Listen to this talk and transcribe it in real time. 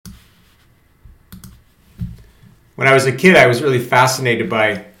when I was a kid, I was really fascinated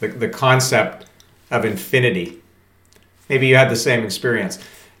by the concept of infinity. Maybe you had the same experience.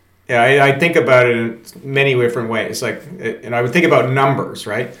 Yeah, I think about it in many different ways. Like, and I would think about numbers,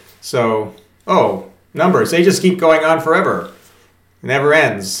 right? So, numbers, they just keep going on forever. It never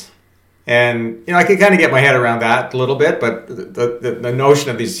ends. And, I could kind of get my head around that a little bit, but the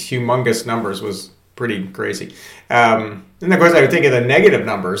notion of these humongous numbers was pretty crazy. And of course, I would think of the negative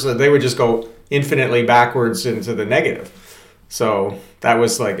numbers. They would just go infinitely backwards into the negative. So that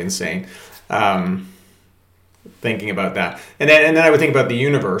was like insane. Thinking about that. And then I would think about the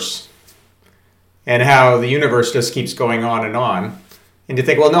universe and how the universe just keeps going on. And you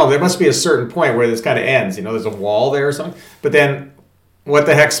think, well, no, there must be a certain point where this kind of ends. There's a wall there or something. But then what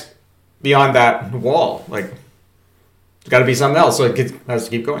the heck's beyond that wall? Like, there's got to be something else. So it has to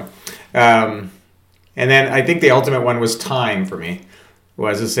keep going. And then I think the ultimate one was time for me.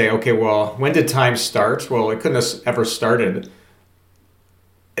 Was to say, okay, well, when did time start? Well, it couldn't have ever started.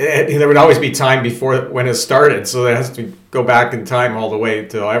 There would always be time before when it started, so it has to go back in time all the way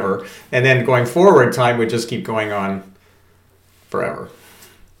to ever. And then going forward, time would just keep going on forever.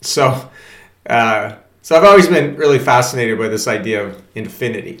 So I've always been really fascinated by this idea of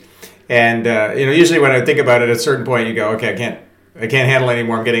infinity. And usually when I think about it, at a certain point, you go, okay, I can't handle it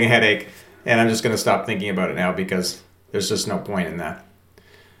anymore. I'm getting a headache, and I'm just going to stop thinking about it now because there's just no point in that.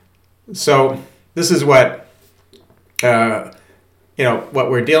 So this is what what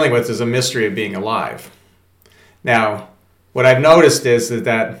we're dealing with is a mystery of being alive. Now, what I've noticed is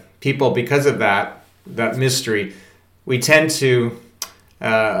that people, because of that mystery, we tend to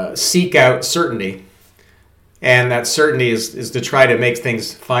seek out certainty. And that certainty is to try to make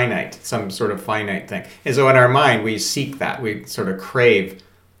things finite, some sort of finite thing. And so in our mind, we seek that. We sort of crave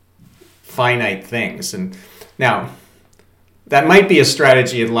finite things. And now, that might be a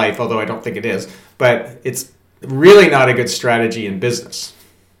strategy in life, although I don't think it is. But it's really not a good strategy in business.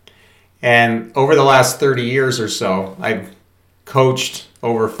 And over the last 30 years or so, I've coached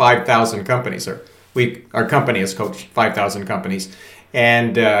over 5,000 companies. Our company has coached 5,000 companies.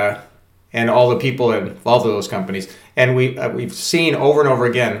 And all the people involved in those companies. And we've seen over and over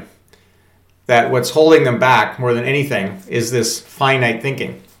again that what's holding them back more than anything is this finite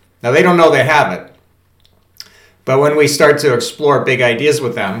thinking. Now, they don't know they have it. But when we start to explore big ideas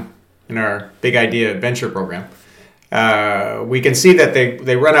with them in our Big Idea Adventure program, we can see that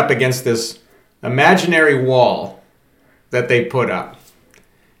they run up against this imaginary wall that they put up.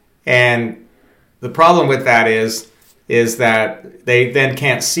 And the problem with that is that they then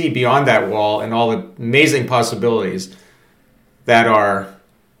can't see beyond that wall and all the amazing possibilities that are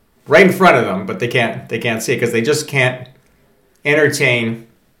right in front of them, but they can't see it because they just can't entertain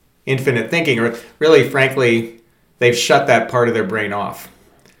infinite thinking, or really, frankly, they've shut that part of their brain off.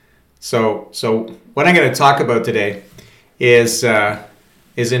 So what I'm going to talk about today is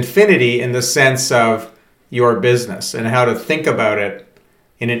infinity in the sense of your business and how to think about it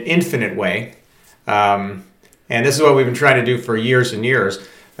in an infinite way. And this is what we've been trying to do for years and years.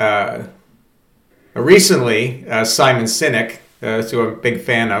 Recently, Simon Sinek, who I'm a big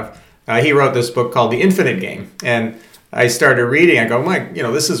fan of, he wrote this book called The Infinite Game. And I started reading. I go,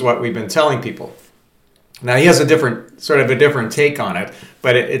 this is what we've been telling people. Now, he has a different take on it,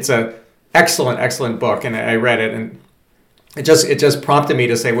 but it's a excellent book. And I read it, and it just prompted me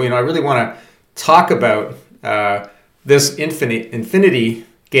to say, I really want to talk about this infinity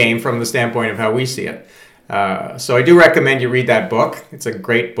game from the standpoint of how we see it. So I do recommend you read that book. It's a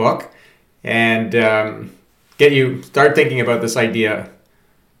great book, and start thinking about this idea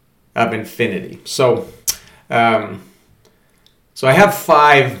of infinity. So I have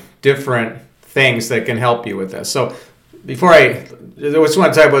 5 different things that can help you with this. So before I just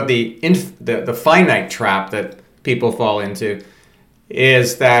want to talk about the finite trap that people fall into,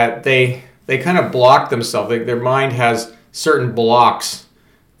 is that they kind of block themselves. Their mind has certain blocks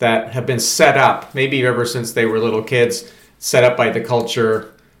that have been set up, maybe ever since they were little kids, set up by the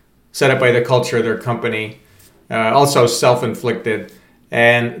culture of their company, also self-inflicted.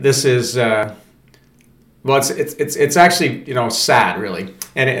 And this is, it's actually, sad, really.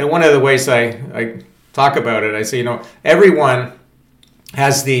 And one of the ways I talk about it, I say, everyone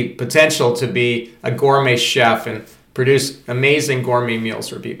has the potential to be a gourmet chef and produce amazing gourmet meals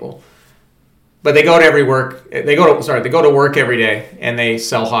for people. But they go to work every day and they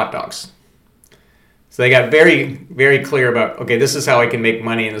sell hot dogs. So they got very, very clear about, okay, this is how I can make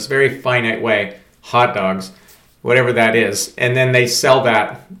money in this very finite way, hot dogs, whatever that is. And then they sell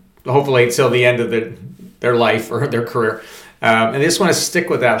that, hopefully, until the end of their life or their career. And they just want to stick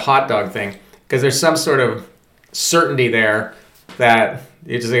with that hot dog thing because there's some sort of certainty there that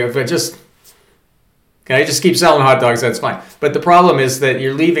you just think, if I just I just keep selling hot dogs, that's fine. But the problem is that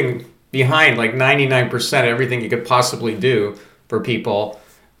you're leaving behind like 99% of everything you could possibly do for people,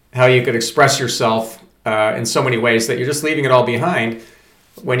 how you could express yourself in so many ways, that you're just leaving it all behind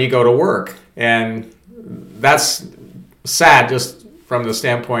when you go to work. And that's sad just from the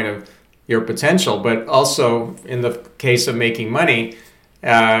standpoint of your potential, but also in the case of making money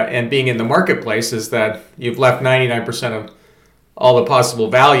and being in the marketplace, is that you've left 99% of all the possible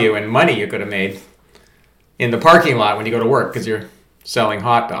value and money you could have made in the parking lot when you go to work because you're selling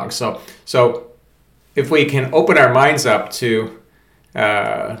hot dogs. So if we can open our minds up to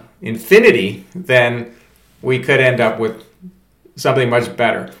infinity, then we could end up with something much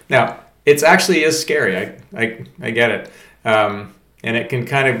better. Now, it actually is scary. I get it. And it can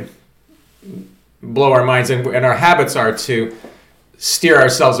kind of blow our minds, and our habits are to steer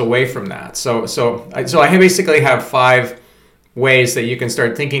ourselves away from that. So I basically have 5 ways that you can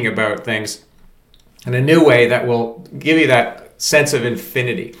start thinking about things in a new way that will give you that sense of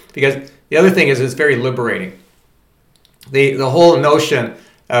infinity. Because the other thing is, it's very liberating. The whole notion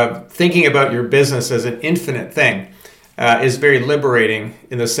of thinking about your business as an infinite thing is very liberating,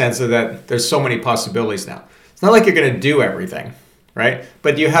 in the sense of that there's so many possibilities now. It's not like you're going to do everything, right?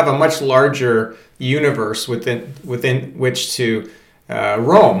 But you have a much larger universe within which to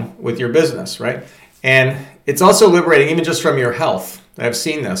roam with your business, right? And it's also liberating, even just from your health. I've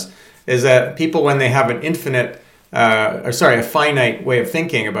seen this, is that people, when they have a finite way of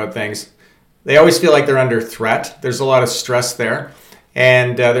thinking about things, they always feel like they're under threat. There's a lot of stress there.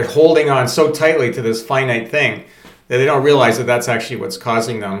 And they're holding on so tightly to this finite thing that they don't realize that that's actually what's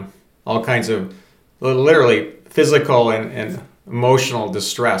causing them all kinds of literally physical and emotional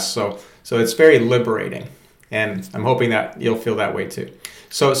distress. So it's very liberating. And I'm hoping that you'll feel that way too.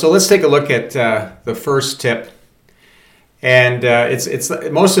 So let's take a look at the first tip. And it's the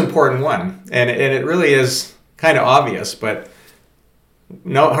most important one. And it really is kind of obvious, but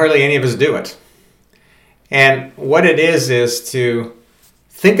hardly any of us do it. And what it is to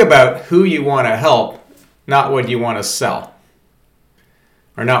think about who you want to help, not what you want to sell,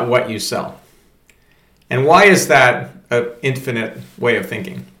 or not what you sell. And why is that an infinite way of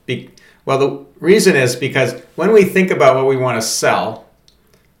thinking? Well, the reason is because when we think about what we want to sell,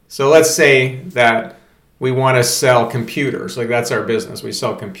 so let's say that we want to sell computers, like that's our business. We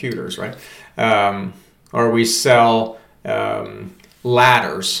sell computers, right? Or we sell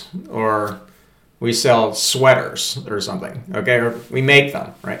ladders, or we sell sweaters or something, okay? Or we make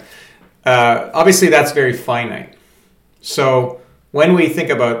them, right? Obviously, that's very finite. So when we think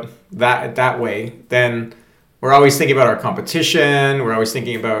about that way, then we're always thinking about our competition. We're always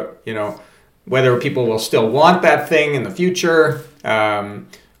thinking about, whether people will still want that thing in the future.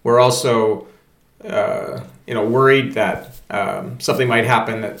 We're also, worried that something might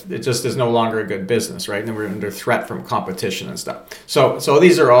happen, that it just is no longer a good business, right? And then we're under threat from competition and stuff. So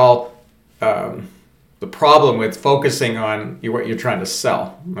these are all the problem with focusing on what you're trying to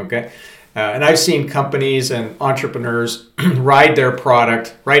sell, okay? And I've seen companies and entrepreneurs ride their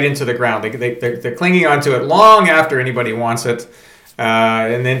product right into the ground. They're clinging onto it long after anybody wants it,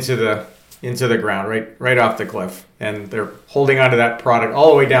 and into the ground, right off the cliff. And they're holding onto that product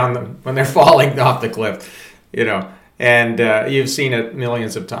all the way down when they're falling off the cliff, And you've seen it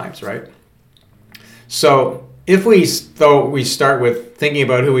millions of times, right? So if we start with thinking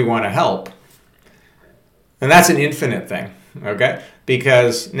about who we want to help, and that's an infinite thing, okay?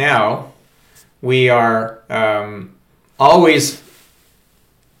 Because now we are always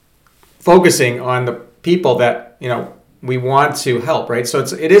focusing on the people that, we want to help, right? So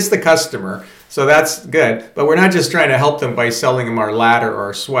it is the customer, so that's good. But we're not just trying to help them by selling them our ladder or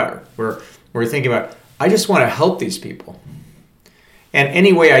our sweater. We're thinking about, I just want to help these people. And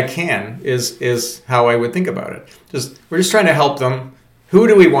any way I can is how I would think about it. We're just trying to help them. Who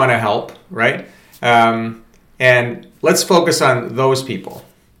do we want to help, right? And let's focus on those people.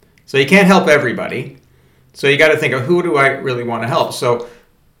 So you can't help everybody. So you got to think of, who do I really want to help? So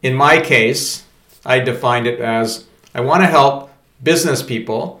in my case, I defined it as, I want to help business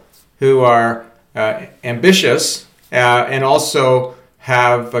people who are ambitious and also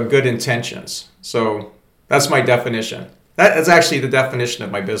have good intentions. So that's my definition. That's actually the definition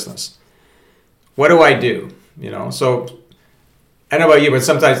of my business. What do I do? So I don't know about you, but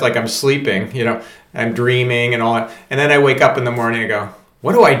sometimes I'm sleeping, I'm dreaming and all that. And then I wake up in the morning and go,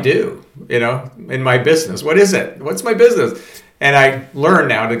 what do I do, in my business? What is it? What's my business? And I learn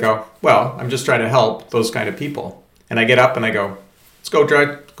now to go, well, I'm just trying to help those kind of people. And I get up and I go, let's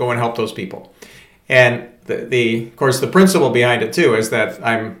go and help those people. And of course, the principle behind it too is that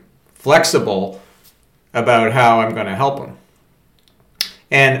I'm flexible about how I'm going to help them.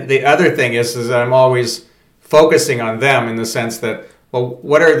 And the other thing is that I'm always focusing on them in the sense that, well,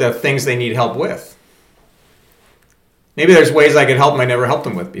 what are the things they need help with? Maybe there's ways I could help them I never helped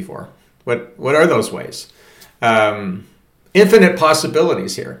them with before. What are those ways? Infinite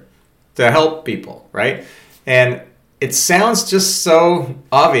possibilities here to help people, right? And it sounds just so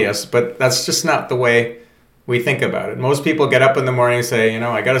obvious, but that's just not the way we think about it. Most people get up in the morning and say,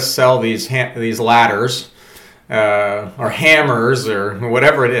 I got to sell these ladders or hammers or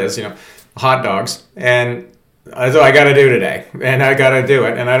whatever it is, hot dogs, and so I got to do today, and I got to do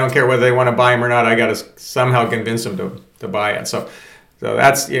it, and I don't care whether they want to buy them or not. I got to somehow convince them to buy it. So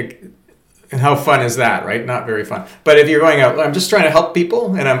that's how fun is that, right? Not very fun. But if you're going out, I'm just trying to help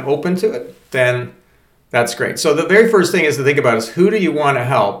people, and I'm open to it, then that's great. So the very first thing is to think about is who do you want to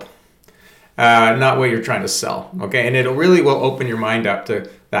help, not what you're trying to sell, okay? And it really will open your mind up to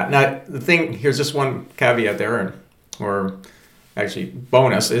that. Now, here's just one caveat there, or actually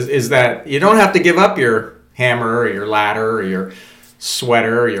bonus, is that you don't have to give up your hammer or your ladder or your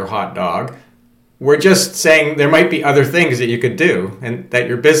sweater or your hot dog. We're just saying there might be other things that you could do, and that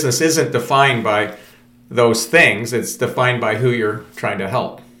your business isn't defined by those things. It's defined by who you're trying to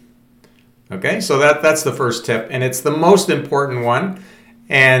help. Okay, so that's the first tip, and it's the most important one.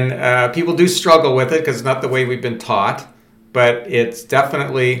 And people do struggle with it because it's not the way we've been taught, but it's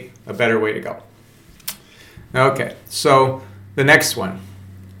definitely a better way to go. Okay, so the next one.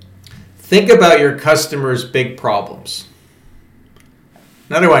 Think about your customers' big problems.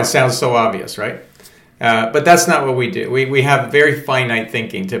 Another one sounds so obvious, right? But that's not what we do. We have very finite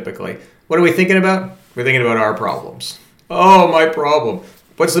thinking typically. What are we thinking about? We're thinking about our problems. Oh, my problem.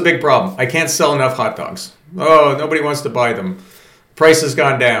 What's the big problem? I can't sell enough hot dogs. Oh, nobody wants to buy them. Price has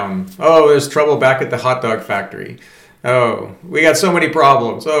gone down. Oh, there's trouble back at the hot dog factory. Oh, we got so many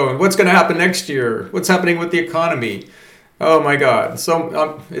problems. Oh, what's going to happen next year? What's happening with the economy? Oh my God.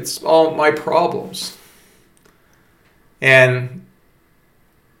 So it's all my problems. And,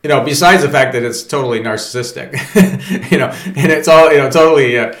 besides the fact that it's totally narcissistic, and it's all,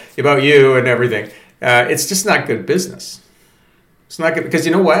 totally about you and everything, it's just not good business. It's not good because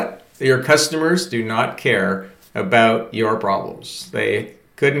you know what? Your customers do not care about your problems. They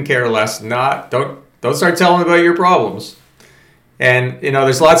couldn't care less. Don't start telling them about your problems. And,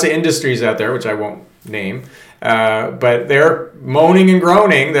 there's lots of industries out there, which I won't name, but they're moaning and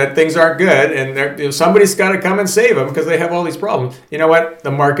groaning that things aren't good, and somebody's got to come and save them because they have all these problems. You know what?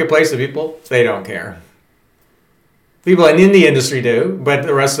 The marketplace, the people, they don't care. People in the industry do, but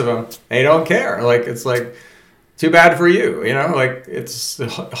the rest of them, they don't care. It's too bad for you. It's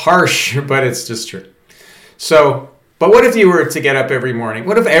harsh, but it's just true. So, but what if you were to get up every morning?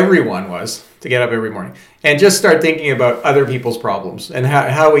 What if everyone was to get up every morning and just start thinking about other people's problems and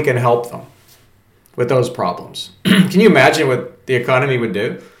how we can help them with those problems? Can you imagine what the economy would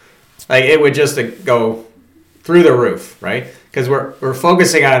do? It would just go through the roof, right? Because we're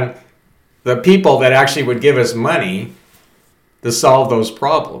focusing on the people that actually would give us money to solve those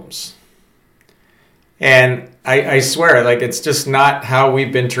problems. And I swear, it's just not how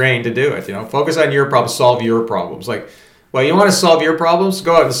we've been trained to do it. Focus on your problems, solve your problems. You want to solve your problems?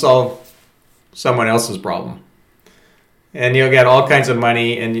 Go out and solve someone else's problem. And you'll get all kinds of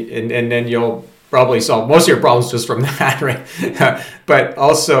money, and then you'll probably solve most of your problems just from that, right? But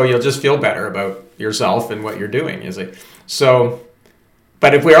also you'll just feel better about yourself and what you're doing, you see. So,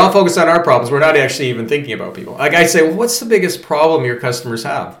 but if we're all focused on our problems, we're not actually even thinking about people. I say, well, what's the biggest problem your customers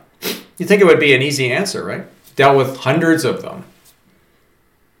have? You think it would be an easy answer, right? Dealt with hundreds of them.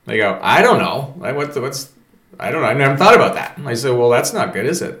 They go, I don't know. I don't know. I never thought about that. I say, well, that's not good,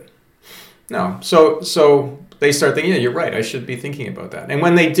 is it? No. So they start thinking, yeah, you're right. I should be thinking about that. And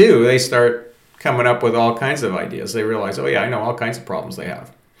when they do, they start coming up with all kinds of ideas. They realize, oh yeah, I know all kinds of problems they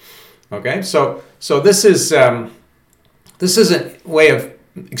have. Okay. So this is a way of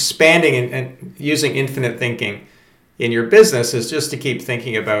expanding and using infinite thinking in your business, is just to keep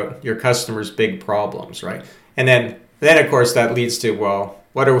thinking about your customers' big problems, right? And then of course that leads to, well,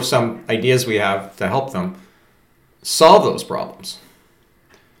 what are some ideas we have to help them solve those problems?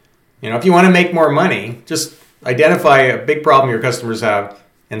 If you want to make more money, just identify a big problem your customers have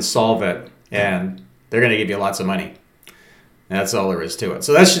and solve it, and they're going to give you lots of money. And that's all there is to it.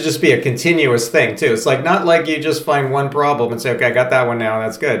 So that should just be a continuous thing too. It's not like you just find one problem and say, okay, I got that one now,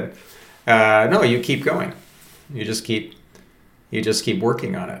 that's good. No, you keep going. You just keep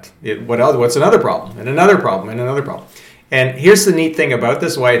working on it. What's another problem? And another problem, and another problem. And here's the neat thing about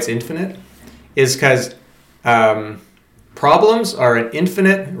this, why it's infinite, is because problems are an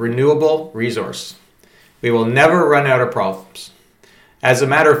infinite renewable resource. We will never run out of problems. As a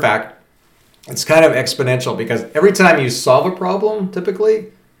matter of fact, It's kind of exponential because every time you solve a problem,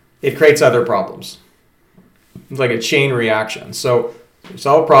 typically, it creates other problems. It's like a chain reaction. So you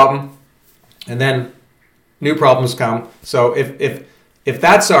solve a problem, and then new problems come. So if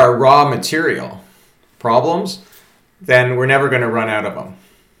that's our raw material, problems, then we're never going to run out of them.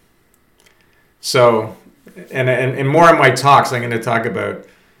 So, and more in my talks, I'm going to talk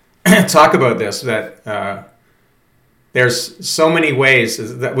about this, that there's so many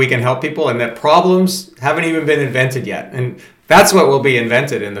ways that we can help people, and that problems haven't even been invented yet. And that's what will be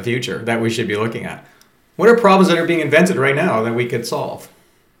invented in the future that we should be looking at. What are problems that are being invented right now that we could solve?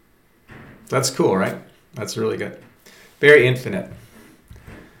 That's cool, right? That's really good. Very infinite.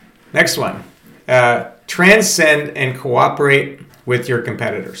 Next one. Transcend and cooperate with your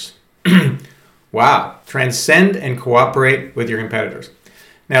competitors. Wow. Transcend and cooperate with your competitors.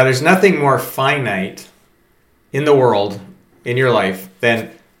 Now, there's nothing more finite in the world, in your life,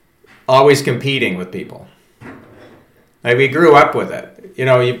 than always competing with people. Like, we grew up with it. You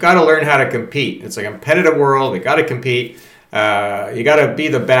know, you've got to learn how to compete. It's a competitive world. We got to compete. You got to be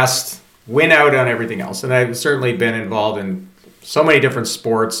the best, win out on everything else. And I've certainly been involved in so many different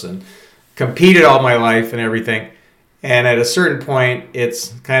sports and competed all my life and everything. And at a certain point, it's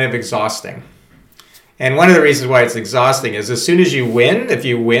kind of exhausting. And one of the reasons why it's exhausting is as soon as you win, if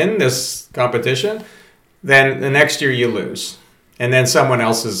you win this competition, then the next year you lose. And then someone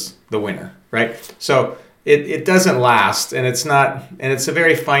else is the winner, right? So it doesn't last, and it's a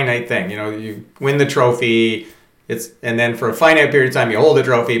very finite thing. You know, you win the trophy, and then for a finite period of time you hold the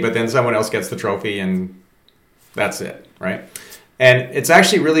trophy, but then someone else gets the trophy, and that's it, right? And it's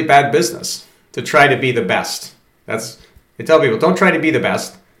actually really bad business to try to be the best. I tell people, don't try to be the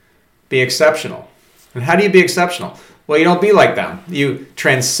best, be exceptional. And how do you be exceptional? Well, you don't be like them. You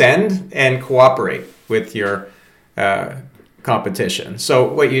transcend and cooperate with your competition.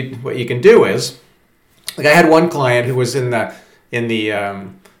 So what you can do is, like, I had one client who was in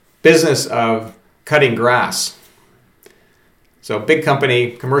the business of cutting grass. So big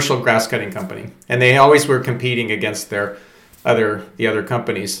company, commercial grass cutting company, and they always were competing against the other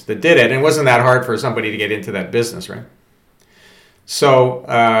companies that did it. And it wasn't that hard for somebody to get into that business, right?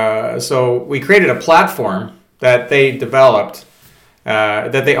 So we created a platform that they developed,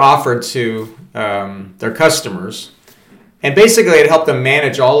 that they offered to their customers. And basically it helped them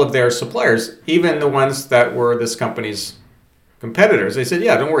manage all of their suppliers, even the ones that were this company's competitors. They said,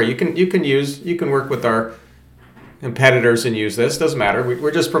 yeah, don't worry, you can work with our competitors and use this. Doesn't matter.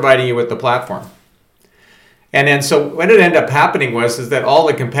 We're just providing you with the platform. And then so what ended up happening is that all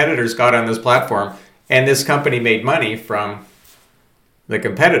the competitors got on this platform, and this company made money from the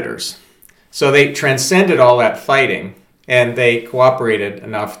competitors. So they transcended all that fighting, and they cooperated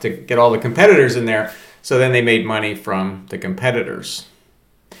enough to get all the competitors in there. So then they made money from the competitors.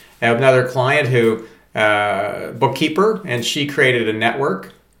 I have another client who, bookkeeper, and she created a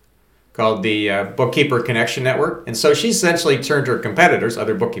network called the Bookkeeper Connection Network. And so she essentially turned her competitors,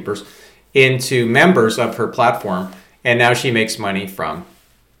 other bookkeepers, into members of her platform. And now she makes money from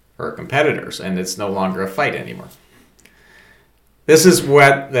her competitors, and it's no longer a fight anymore. This is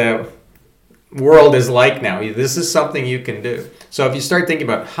what the world is like now. This is something you can do. So if you start thinking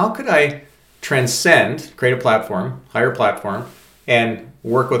about, how could I transcend, create a platform, hire a platform, and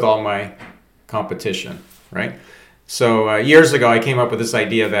work with all my competition, right? So years ago, I came up with this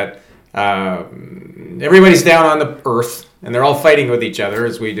idea that everybody's down on the earth, and they're all fighting with each other,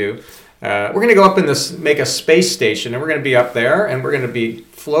 as we do. We're going to go up in this, make a space station, and we're going to be up there, and we're going to be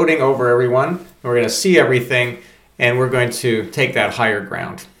floating over everyone, and we're going to see everything, and we're going to take that higher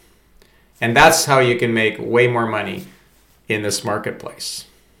ground. And that's how you can make way more money in this marketplace.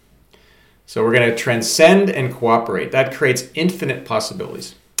 So we're going to transcend and cooperate. That creates infinite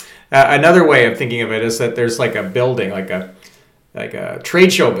possibilities. Another way of thinking of it is that there's like a building, like a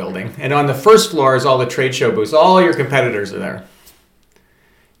trade show building, and on the first floor is all the trade show booths. All your competitors are there.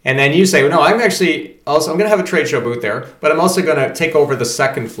 And then you say, well, no, I'm going to have a trade show booth there, but I'm also going to take over the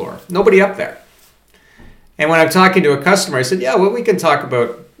second floor. Nobody up there. And when I'm talking to a customer, I said, yeah, well, we can talk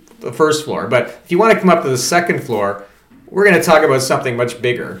about the first floor, but if you want to come up to the second floor, we're going to talk about something much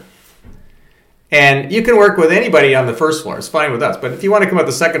bigger. And you can work with anybody on the first floor. It's fine with us. But if you want to come up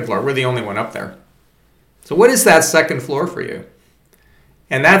the second floor, we're the only one up there. So what is that second floor for you?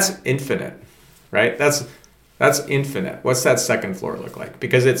 And that's infinite, right? That's infinite. What's that second floor look like?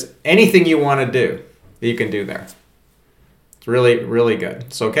 Because it's anything you want to do that you can do there. It's really, really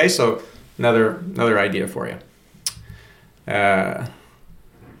good. So, okay, so another idea for you.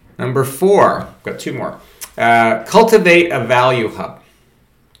 Number 4, got 2 more. Cultivate a value hub.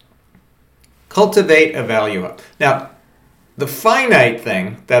 Cultivate a value hub. Now, the finite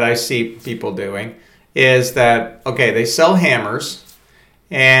thing that I see people doing is that, okay, they sell hammers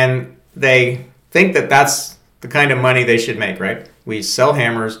and they think that that's the kind of money they should make, right? We sell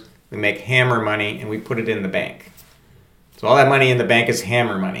hammers, we make hammer money, and we put it in the bank. So all that money in the bank is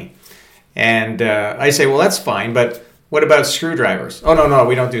hammer money. And I say, well, that's fine, but what about screwdrivers? Oh, no,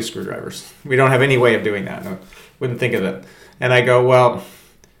 we don't do screwdrivers. We don't have any way of doing that. No, wouldn't think of it. And I go, well,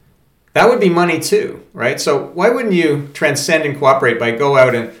 that would be money too, right? So why wouldn't you transcend and cooperate by go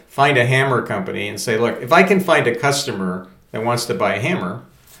out and find a hammer company and say, look, if I can find a customer that wants to buy a hammer,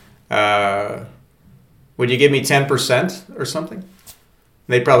 would you give me 10% or something? And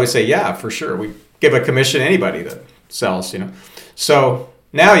they'd probably say, yeah, for sure. We give a commission to anybody that sells, So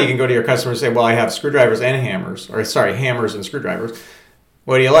now you can go to your customer and say, well, I have screwdrivers and hammers, hammers and screwdrivers.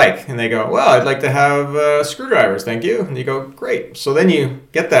 What do you like? And they go, well, I'd like to have screwdrivers, thank you. And you go, great. So then you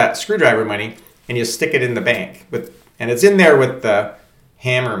get that screwdriver money and you stick it in the bank. And it's in there with the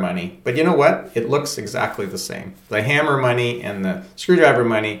hammer money. But you know what? It looks exactly the same. The hammer money and the screwdriver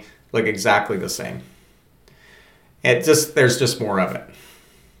money look exactly the same. There's just more of it.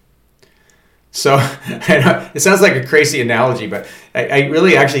 So it sounds like a crazy analogy, but I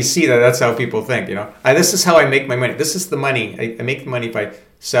really actually see that that's how people think. This is how I make my money. This is the money. I make the money by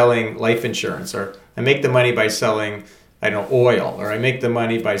selling life insurance, or I make the money by selling, oil, or I make the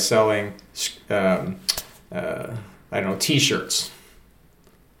money by selling, T-shirts.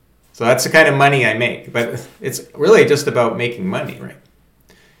 So that's the kind of money I make. But it's really just about making money, right?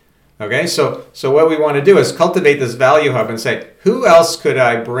 Okay, so what we want to do is cultivate this value hub and say, who else could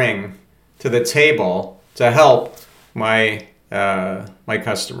I bring to the table to help my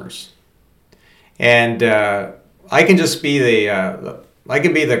customers? And I can just be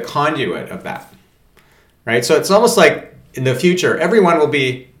the conduit of that, right? So it's almost like in the future, everyone will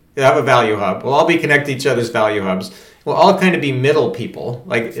have a value hub. We'll all be connected to each other's value hubs. We'll all kind of be middle people.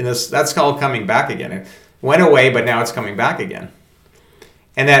 Like that's all coming back again. It went away, but now it's coming back again.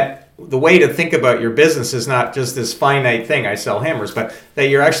 And that the way to think about your business is not just this finite thing, I sell hammers, but that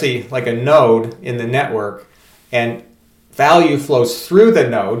you're actually like a node in the network, and value flows through the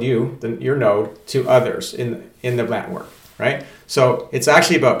node, your node, to others in the network, right? So it's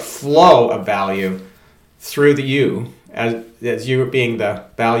actually about flow of value through you as you being the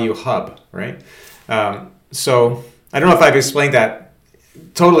value hub, right? So I don't know if I've explained that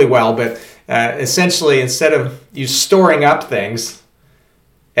totally well, but essentially instead of you storing up things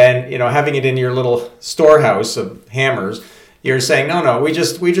and having it in your little storehouse of hammers, you're saying no, we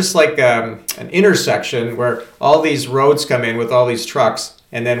just like an intersection where all these roads come in with all these trucks,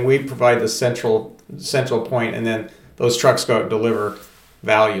 and then we provide the central point, and then those trucks go out and deliver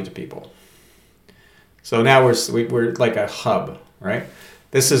value to people. So now we're like a hub, right?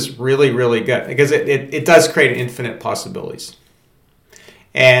 This is really, really good because it does create infinite possibilities.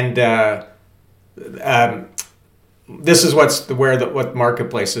 And this is what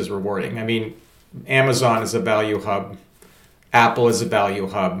marketplace is rewarding. I mean, Amazon is a value hub, Apple is a value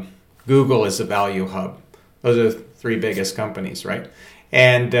hub, Google is a value hub. Those are the three biggest companies, right?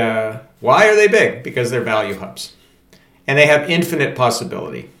 And why are they big? Because they're value hubs, and they have infinite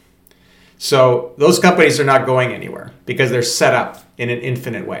possibility. So those companies are not going anywhere because they're set up in an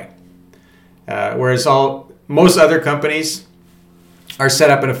infinite way. Whereas most other companies are set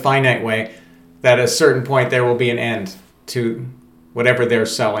up in a finite way, that at a certain point there will be an end to whatever they're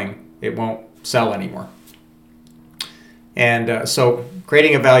selling. It won't sell anymore. And so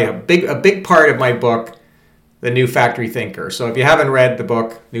creating a value, a big part of my book, The New Factory Thinker. So if you haven't read the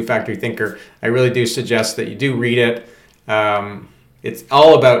book, New Factory Thinker, I really do suggest that you do read it. It's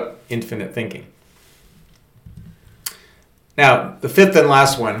all about infinite thinking. Now, the fifth and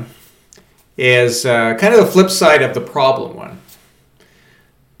last one is kind of the flip side of the problem one.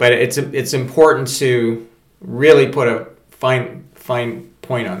 But it's important to really put a fine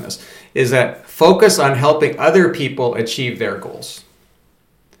point on this, is that focus on helping other people achieve their goals.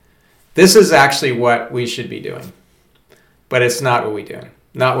 This is actually what we should be doing, but it's not what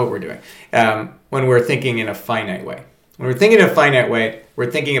we're doing when we're thinking in a finite way. When we're thinking in a finite way,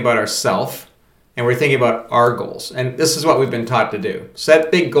 we're thinking about ourselves, and we're thinking about our goals. And this is what we've been taught to do.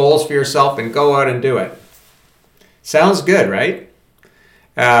 Set big goals for yourself and go out and do it. Sounds good, right?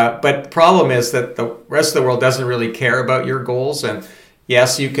 But the problem is that the rest of the world doesn't really care about your goals. And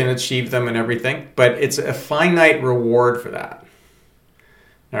yes, you can achieve them and everything, but it's a finite reward for that.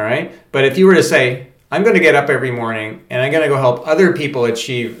 All right? But if you were to say, I'm going to get up every morning and I'm going to go help other people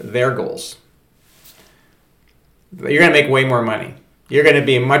achieve their goals, you're going to make way more money. You're going to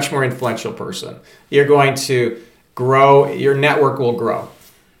be a much more influential person. You're going to grow. Your network will grow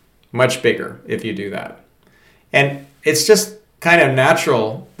much bigger if you do that. And it's just kind of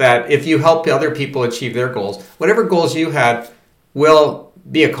natural that if you help other people achieve their goals, whatever goals you had will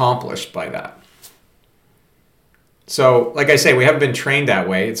be accomplished by that. So, like I say, we haven't been trained that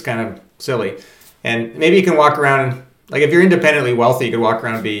way. It's kind of silly. And maybe you can walk around and, like, if you're independently wealthy, you could walk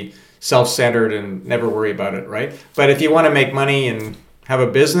around and be self-centered and never worry about it, right? But if you want to make money and have a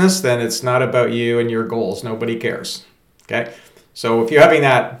business, then it's not about you and your goals. Nobody cares, okay? So if you're having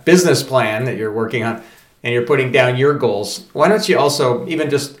that business plan that you're working on and you're putting down your goals, why don't you also, even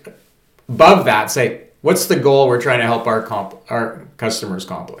just above that, say, what's the goal we're trying to help our customers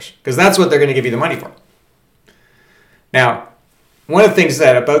accomplish? Because that's what they're going to give you the money for. Now, one of the things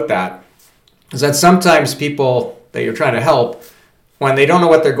about that is that sometimes people that you're trying to help, when they don't know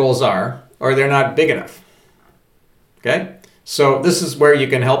what their goals are, or they're not big enough, okay? So this is where you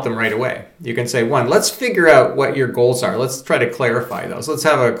can help them right away. You can say, one, let's figure out what your goals are. Let's try to clarify those. Let's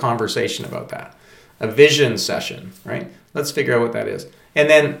have a conversation about that. A vision session, right? Let's figure out what that is. And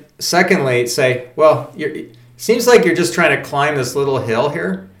then secondly, say, well, it seems like you're just trying to climb this little hill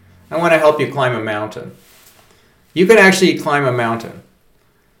here. I want to help you climb a mountain. You can actually climb a mountain.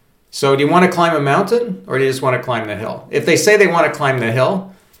 So do you want to climb a mountain, or do you just want to climb the hill? If they say they want to climb the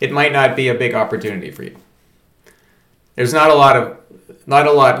hill, it might not be a big opportunity for you. There's not a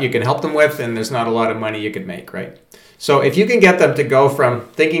lot you can help them with, and there's not a lot of money you could make, right? So if you can get them to go from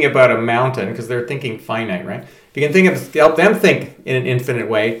thinking about a mountain, because they're thinking finite, right? If you can help them think in an infinite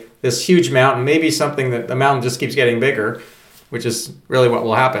way, this huge mountain, maybe something that the mountain just keeps getting bigger, which is really what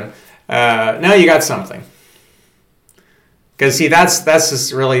will happen. Now you got something. Because see, that's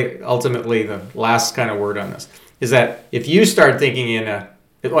just really ultimately the last kind of word on this, is that if you start thinking if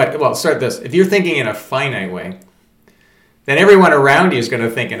you're thinking in a finite way, then everyone around you is going to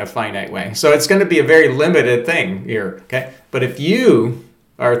think in a finite way. So it's going to be a very limited thing here, okay? But if you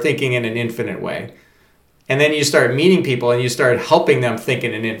are thinking in an infinite way, and then you start meeting people and you start helping them think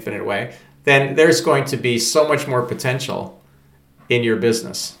in an infinite way, then there's going to be so much more potential in your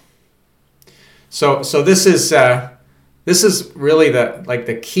business. So this is really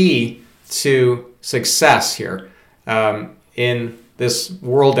the key to success here in this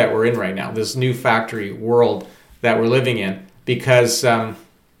world that we're in right now, this new factory world that we're living in, because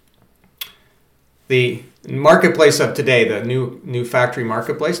the marketplace of today, the new factory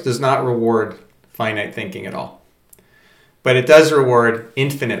marketplace, does not reward finite thinking at all, but it does reward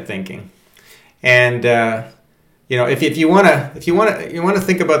infinite thinking. And if you want to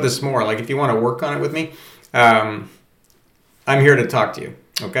think about this more, like if you want to work on it with me, I'm here to talk to you.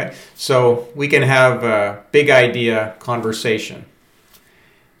 Okay, so we can have a big idea conversation.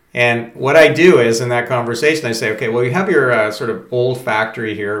 And what I do is, in that conversation, I say, okay, well, you have your sort of old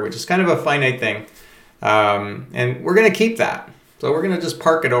factory here, which is kind of a finite thing. And we're going to keep that. So we're going to just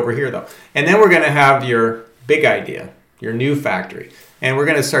park it over here, though. And then we're going to have your big idea, your new factory. And we're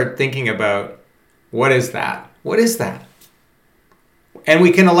going to start thinking about, what is that? What is that? And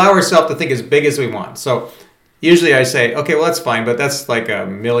we can allow ourselves to think as big as we want. So usually I say, okay, well, that's fine, but that's like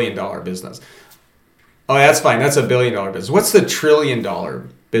 $1 million business. Oh, that's fine. That's $1 billion business. What's the $1 trillion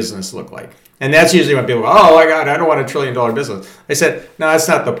business look like? And that's usually when people go, oh my God, I don't want $1 trillion business. I said, no, that's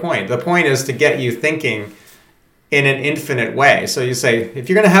not the point. The point is to get you thinking in an infinite way. So you say, if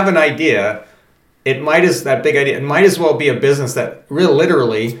you're going to have an idea, it might as well be a business that really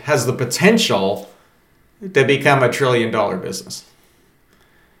literally has the potential to become $1 trillion business.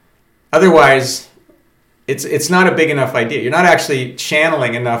 Otherwise, it's not a big enough idea. You're not actually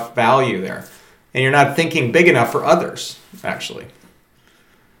channeling enough value there. And you're not thinking big enough for others, actually.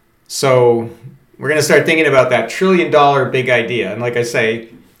 So we're going to start thinking about that $1 trillion big idea. And like I say,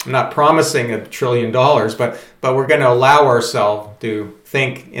 I'm not promising $1 trillion, but we're going to allow ourselves to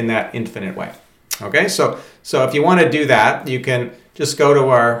think in that infinite way. Okay, so if you want to do that, you can just go to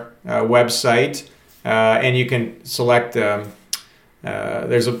our website and you can select, it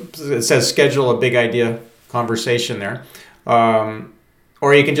says schedule a big idea conversation there.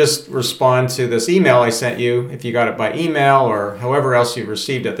 Or you can just respond to this email I sent you if you got it by email or however else you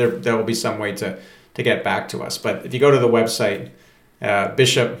received it. There will be some way to get back to us. But if you go to the website,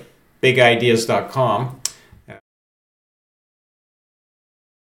 bishopbigideas.com,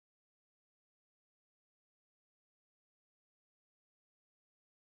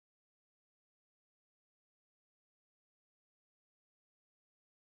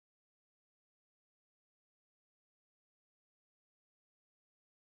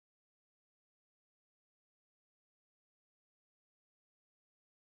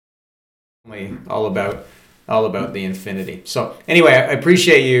 all about the infinity. So anyway, I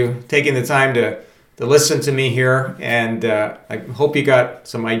appreciate you taking the time to listen to me here, and I hope you got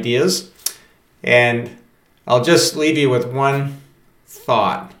some ideas. And I'll just leave you with one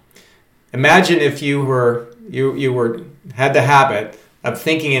thought. Imagine if you had the habit of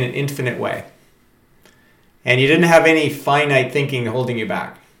thinking in an infinite way, and you didn't have any finite thinking holding you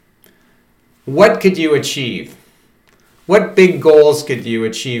back. What could you achieve? What big goals could you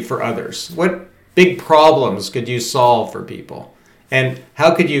achieve for others? What big problems could you solve for people? And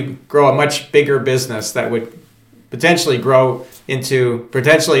how could you grow a much bigger business that would potentially grow into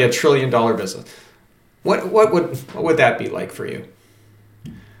potentially $1 trillion business? What would that be like for you?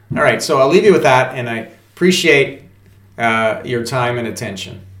 All right, so I'll leave you with that, and I appreciate your time and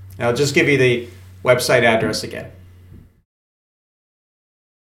attention. And I'll just give you the website address again.